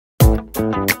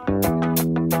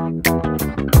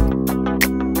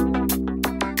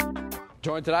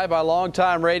Joined tonight by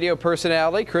longtime radio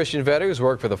personality Christian Vedder, who's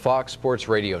worked for the Fox Sports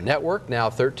Radio Network, now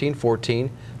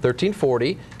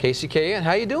 1340 KCKN.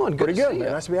 How you doing? Pretty good,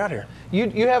 man. Nice to be out here.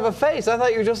 You have a face. I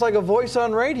thought you were just like a voice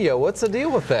on radio. What's the deal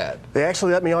with that? They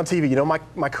actually let me on TV. You know,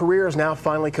 my career is now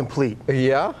finally complete.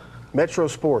 Yeah? Metro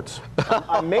Sports.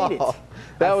 I made it.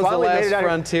 That was the last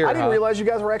frontier. I didn't realize you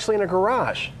guys were actually in a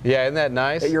garage. Yeah, isn't that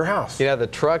nice? At your house. You know, the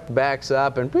truck backs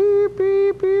up and beep,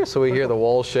 beep, beep, so we hear the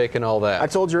walls shaking, all that. I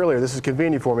told you earlier, this is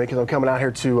convenient for me because I'm coming out here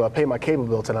to pay my cable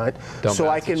bill tonight. So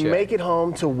I can make it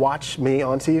home to watch me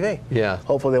on TV. Yeah.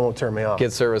 Hopefully they won't turn me off.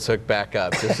 Get service hooked back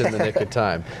up just in the nick of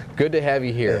time. Good to have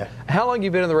you here. Yeah. How long have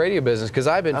you been in the radio business? Because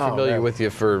I've been familiar with you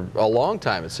for a long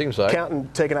time, it seems like. Counting,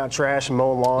 taking out trash and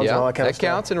mowing lawns and all that kind of stuff. That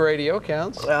counts in radio,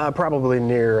 counts? Probably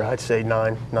near, I'd say,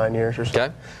 nine years or so.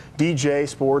 Okay. DJ,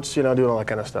 sports, you know, doing all that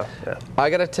kind of stuff. Yeah. I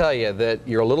got to tell you that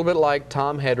you're a little bit like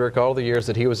Tom Hedrick all the years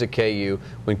that he was at KU.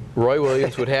 When Roy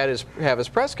Williams would have his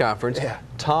press conference,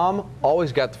 Tom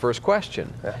always got the first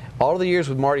question. Yeah. All of the years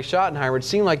with Marty Schottenheimer, it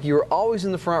seemed like you were always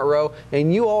in the front row,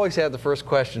 and you always had the first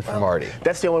question for Marty.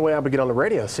 That's the only way I would get on the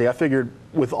radio. See, I figured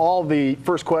with all the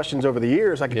first questions over the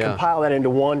years, I could compile that into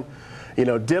one, you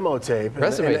know, demo tape.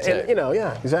 Resume tape. You know,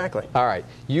 yeah, exactly. All right.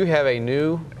 You have a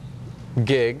new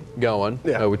gig going.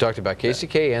 Yeah. We talked about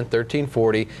KCKN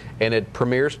 1340, and it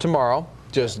premieres tomorrow.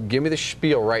 Just give me the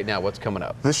spiel right now. What's coming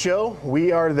up? The show,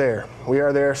 we are there. We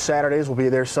are there Saturdays. We'll be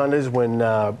there Sundays when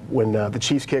the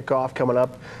Chiefs kick off coming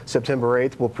up September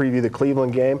 8th. We'll preview the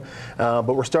Cleveland game.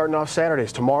 But we're starting off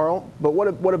Saturdays tomorrow. But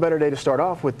what a better day to start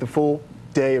off with the full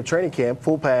day of training camp,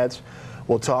 full pads.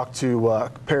 We'll talk to a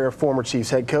pair of former Chiefs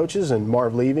head coaches, and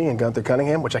Marv Levy and Gunther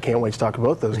Cunningham, which I can't wait to talk to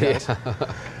both those guys.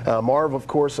 Yeah. Marv, of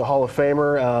course, a Hall of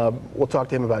Famer. We'll talk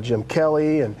to him about Jim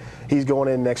Kelly, and he's going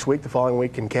in next week, the following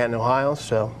week in Canton, Ohio.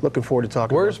 So looking forward to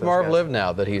talking about those guys. Where's Marv live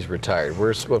now that he's retired?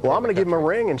 Well, I'm going to give him a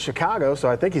ring in Chicago, so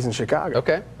I think he's in Chicago.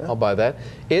 Okay, yeah. I'll buy that.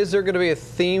 Is there going to be a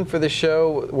theme for the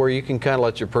show where you can kind of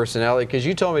let your personality, because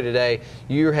you told me today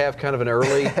you have kind of an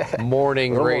early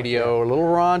morning radio, a little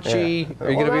raunchy. Yeah. Are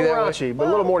you going to be that raunchy, but a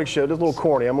little morning show, just a little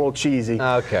corny. I'm a little cheesy.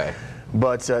 Okay.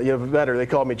 But, you know, Vedder, they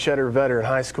called me Cheddar Vedder in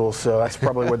high school, so that's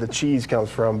probably where the cheese comes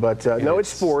from. But, no, it's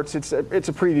sports. It's a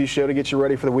preview show to get you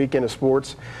ready for the weekend of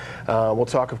sports. We'll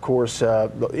talk, of course, you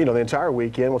know, the entire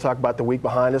weekend. We'll talk about the week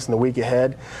behind us and the week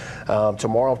ahead.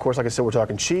 Tomorrow, of course, like I said, we're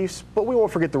talking Chiefs, but we won't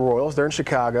forget the Royals. They're in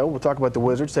Chicago. We'll talk about the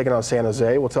Wizards taking on San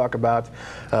Jose. We'll talk about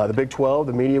the Big 12,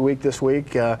 the media week this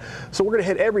week. So we're going to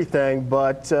hit everything,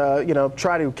 but, you know,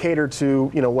 try to cater to,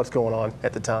 you know, what's going on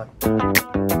at the time.